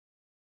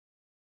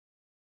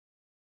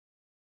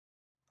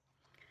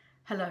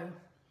Hello.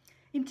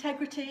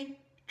 Integrity,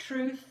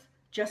 truth,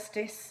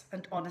 justice,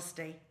 and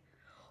honesty.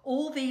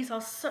 All these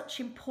are such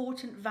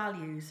important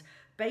values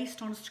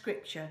based on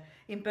scripture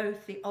in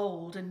both the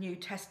Old and New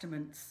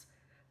Testaments,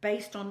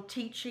 based on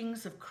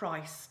teachings of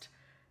Christ,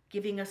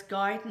 giving us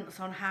guidance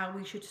on how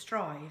we should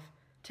strive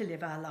to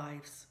live our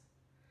lives.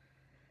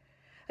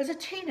 As a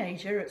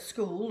teenager at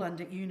school and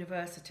at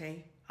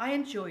university, I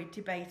enjoyed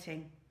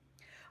debating.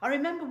 I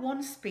remember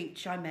one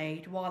speech I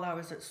made while I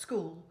was at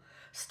school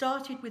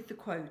started with the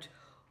quote,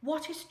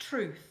 "What is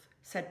truth?"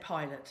 said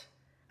Pilate,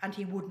 and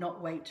he would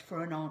not wait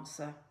for an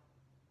answer.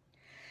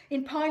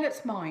 In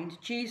Pilate's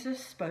mind,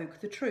 Jesus spoke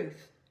the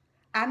truth,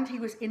 and he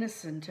was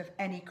innocent of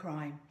any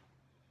crime.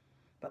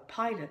 But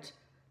Pilate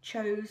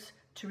chose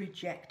to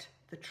reject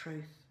the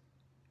truth.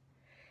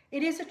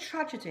 It is a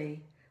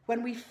tragedy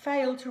when we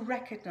fail to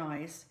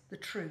recognise the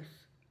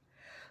truth,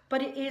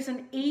 but it is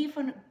an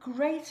even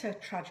greater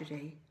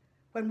tragedy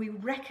when we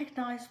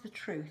recognise the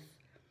truth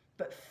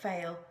but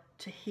fail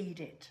to heed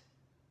it.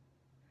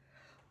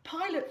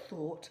 Pilate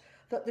thought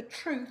that the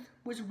truth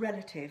was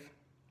relative.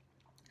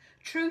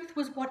 Truth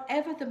was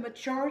whatever the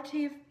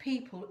majority of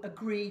people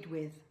agreed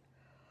with,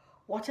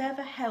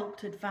 whatever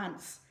helped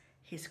advance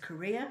his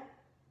career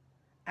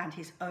and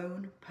his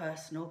own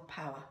personal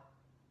power.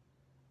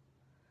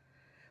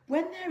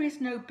 When there is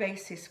no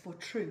basis for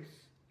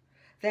truth,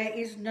 there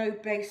is no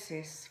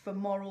basis for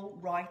moral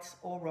right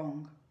or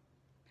wrong.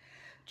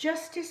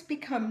 Justice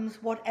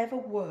becomes whatever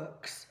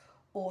works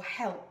or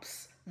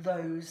helps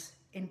those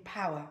in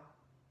power.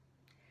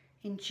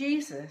 In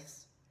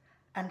Jesus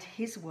and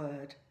his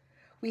word,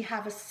 we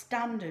have a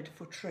standard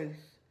for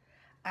truth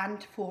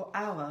and for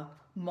our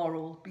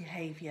moral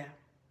behaviour.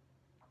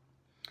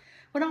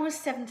 When I was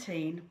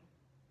 17,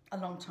 a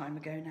long time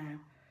ago now,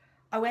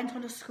 I went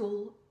on a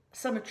school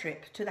summer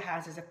trip to the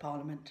Houses of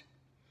Parliament.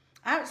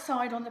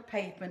 Outside on the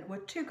pavement were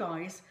two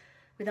guys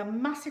with a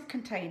massive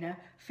container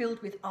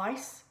filled with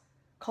ice,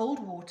 cold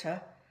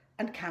water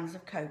and cans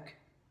of Coke,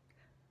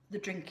 the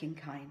drinking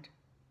kind.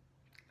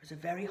 It was a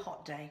very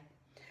hot day,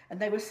 and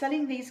they were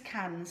selling these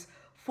cans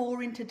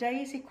for, in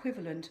today's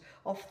equivalent,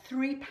 of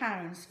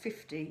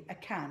 £3.50 a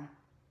can,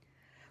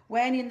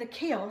 when in the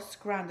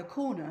kiosk round the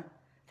corner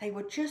they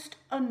were just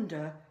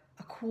under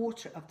a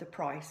quarter of the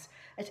price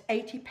at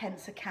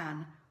 80p a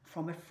can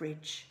from a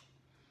fridge.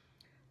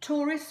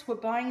 Tourists were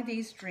buying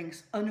these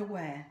drinks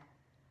unaware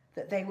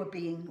that they were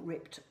being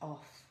ripped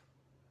off.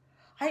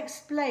 I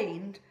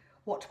explained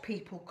what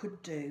people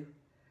could do,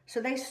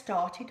 so they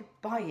started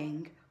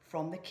buying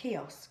from the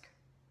kiosk.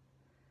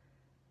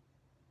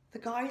 The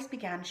guys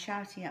began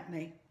shouting at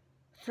me,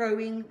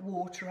 throwing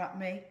water at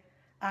me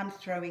and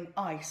throwing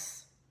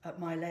ice at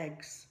my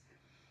legs.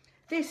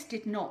 This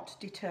did not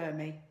deter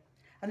me,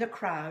 and the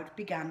crowd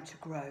began to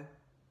grow.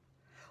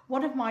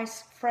 One of my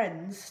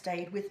friends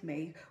stayed with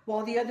me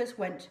while the others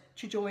went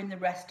to join the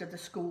rest of the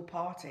school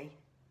party.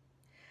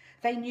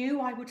 They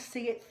knew I would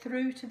see it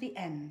through to the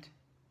end,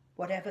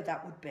 whatever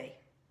that would be.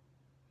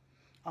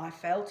 I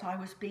felt I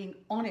was being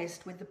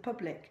honest with the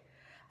public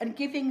and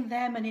giving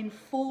them an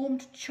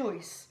informed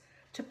choice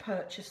to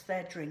purchase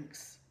their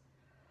drinks.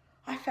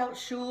 I felt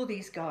sure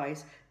these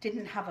guys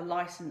didn't have a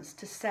licence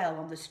to sell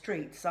on the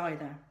streets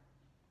either.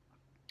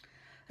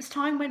 As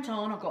time went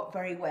on, I got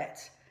very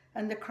wet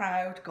and the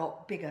crowd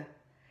got bigger,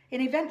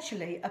 and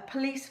eventually a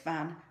police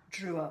van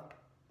drew up.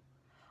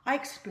 I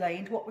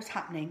explained what was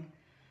happening,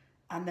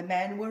 and the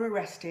men were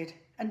arrested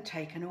and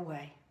taken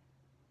away.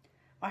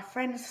 My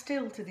friends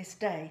still to this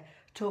day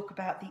talk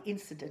about the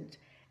incident,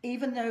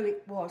 even though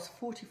it was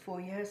 44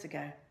 years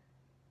ago.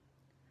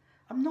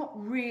 I'm not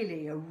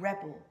really a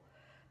rebel,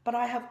 but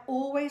I have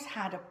always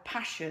had a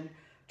passion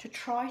to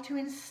try to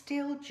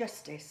instill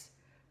justice,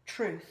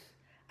 truth,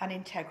 and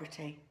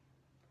integrity.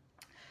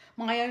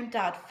 My own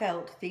dad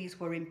felt these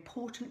were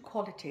important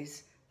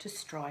qualities to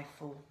strive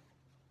for.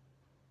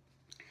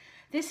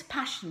 This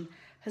passion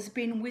has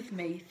been with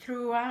me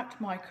throughout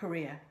my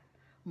career,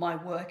 my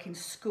work in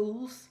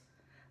schools,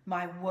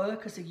 my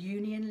work as a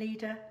union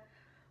leader,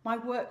 my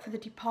work for the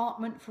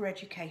Department for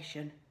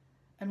Education,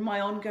 and my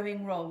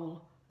ongoing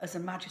role as a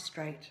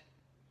magistrate.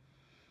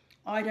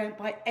 I don't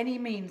by any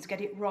means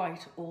get it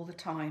right all the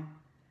time,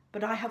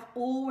 but I have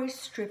always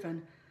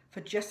striven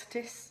for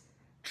justice,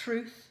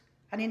 truth,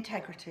 and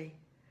integrity,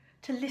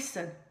 to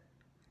listen,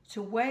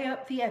 to weigh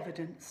up the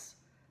evidence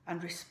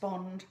and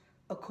respond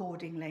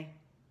accordingly.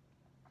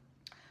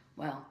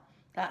 Well,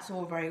 that's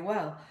all very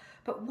well,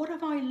 but what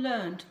have I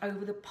learned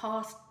over the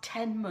past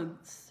 10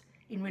 months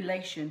in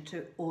relation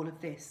to all of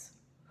this?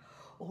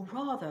 Or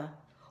rather,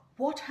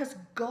 what has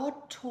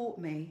God taught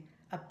me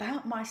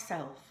about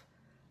myself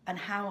and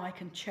how I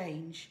can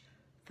change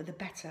for the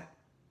better?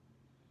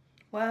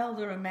 Well,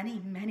 there are many,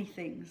 many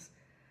things.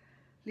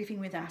 Living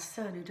with our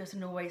son who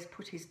doesn't always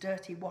put his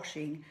dirty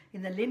washing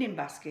in the linen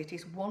basket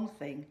is one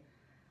thing.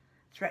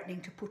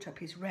 Threatening to put up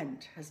his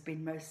rent has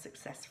been most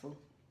successful.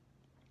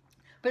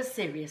 But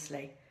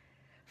seriously,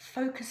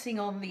 focusing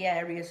on the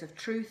areas of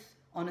truth,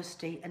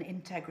 honesty and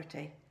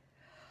integrity,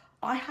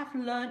 I have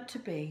learnt to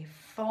be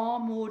far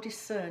more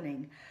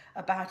discerning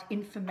about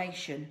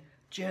information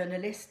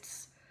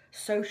journalists,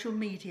 social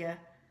media,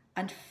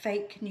 and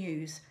fake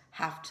news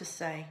have to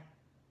say.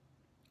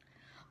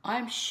 I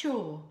am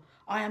sure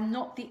I am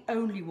not the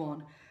only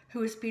one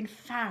who has been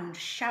found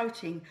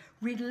shouting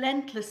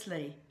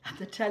relentlessly at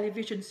the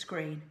television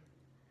screen.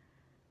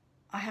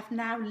 I have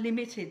now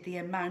limited the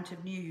amount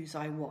of news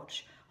I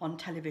watch on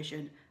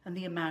television and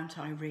the amount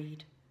I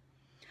read.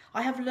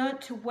 I have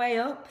learnt to weigh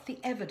up the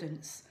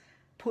evidence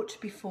put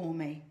before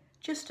me,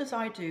 just as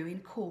I do in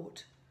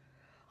court.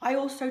 I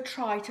also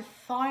try to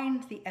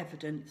find the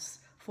evidence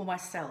for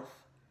myself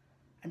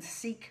and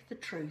seek the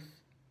truth.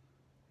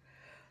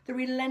 The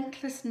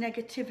relentless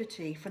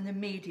negativity from the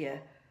media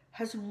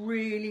has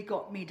really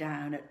got me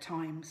down at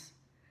times.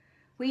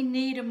 We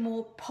need a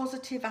more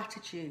positive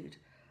attitude,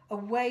 a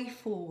way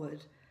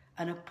forward,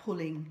 and a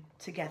pulling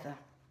together.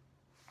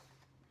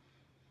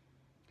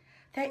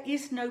 There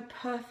is no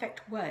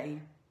perfect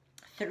way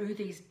through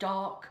these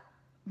dark,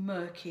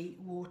 murky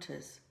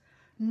waters.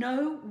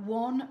 No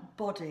one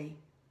body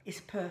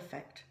is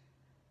perfect,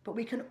 but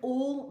we can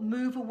all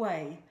move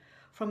away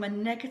from a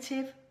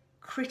negative,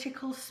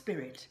 critical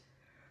spirit,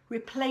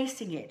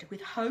 replacing it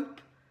with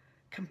hope,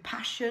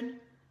 compassion,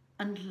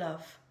 and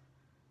love,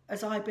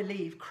 as I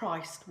believe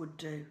Christ would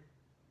do.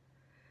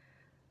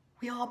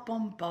 We are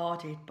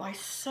bombarded by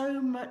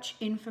so much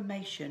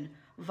information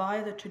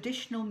via the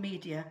traditional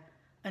media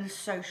and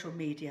social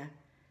media.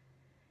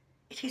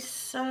 It is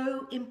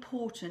so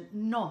important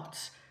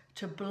not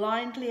to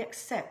blindly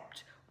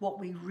accept what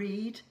we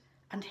read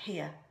and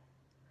hear,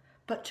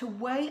 but to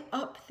weigh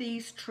up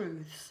these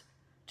truths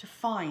to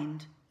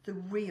find the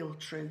real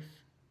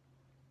truth.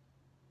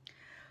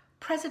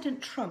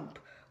 President Trump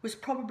was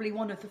probably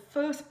one of the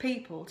first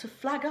people to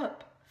flag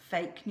up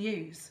fake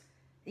news,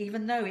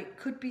 even though it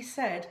could be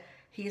said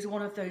he is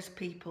one of those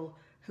people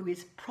who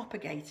is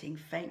propagating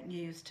fake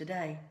news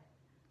today.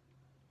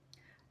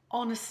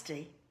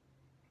 Honesty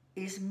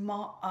is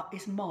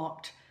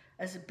marked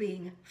as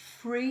being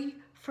free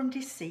from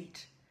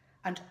deceit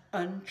and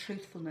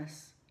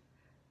untruthfulness,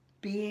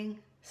 being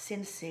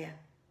sincere.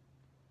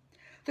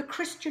 The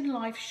Christian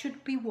life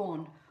should be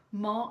one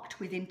marked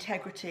with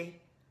integrity,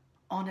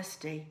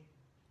 honesty,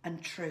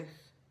 and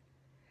truth.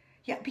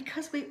 Yet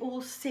because we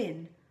all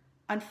sin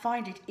and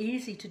find it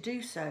easy to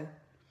do so,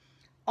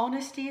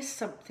 honesty is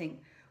something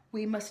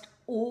we must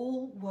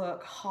all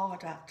work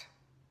hard at.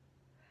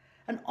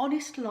 An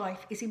honest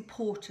life is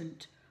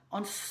important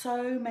on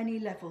so many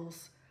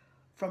levels,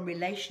 from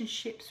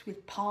relationships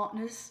with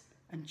partners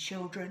and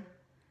children,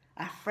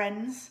 our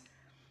friends,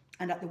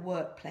 and at the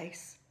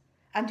workplace,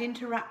 and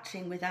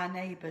interacting with our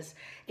neighbours.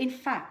 In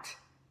fact,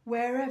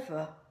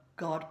 wherever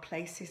God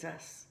places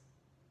us.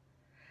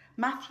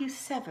 Matthew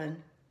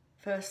 7,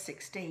 verse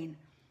 16,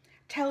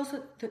 tells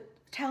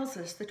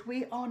us that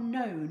we are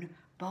known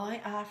by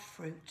our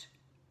fruit.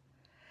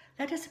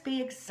 Let us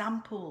be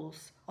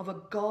examples of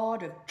a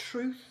God of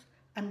truth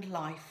and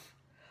life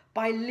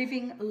by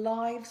living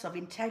lives of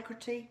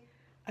integrity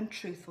and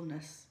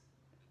truthfulness.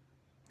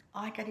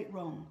 I get it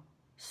wrong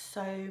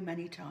so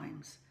many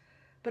times,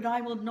 but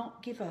I will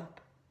not give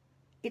up.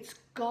 It's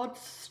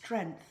God's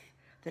strength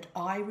that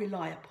I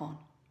rely upon,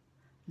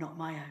 not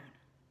my own.